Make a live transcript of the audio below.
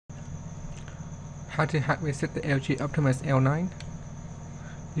How to hard reset the LG Optimus L9.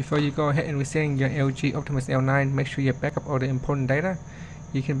 Before you go ahead and resetting your LG Optimus L9, make sure you back up all the important data.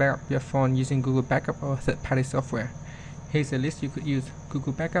 You can back up your phone using Google Backup or third-party software. Here's a list. You could use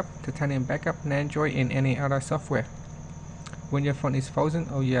Google Backup, Titanium Backup, Android, and any other software. When your phone is frozen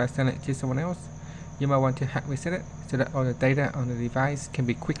or you are selling it to someone else, you might want to hard reset it so that all the data on the device can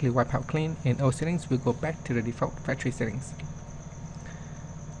be quickly wiped out clean and all settings will go back to the default factory settings.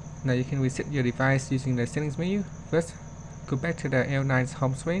 Now you can reset your device using the settings menu. First, go back to the L9's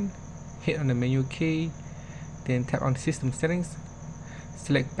home screen, hit on the menu key, then tap on System Settings,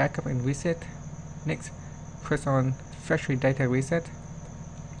 select Backup and Reset. Next, press on Factory Data Reset,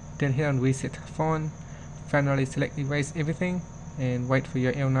 then hit on Reset Phone. Finally, select Erase Everything and wait for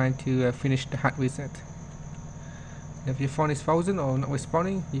your L9 to finish the hard reset. If your phone is frozen or not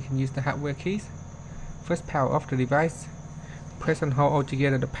responding, you can use the hardware keys. First, power off the device. Press and hold all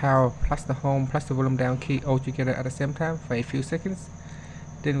together the power plus the home plus the volume down key all together at the same time for a few seconds.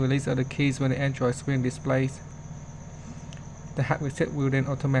 Then release all the keys when the Android screen displays. The hard reset will then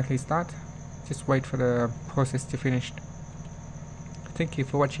automatically start. Just wait for the process to finish. Thank you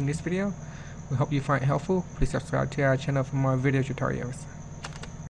for watching this video. We hope you find it helpful. Please subscribe to our channel for more video tutorials.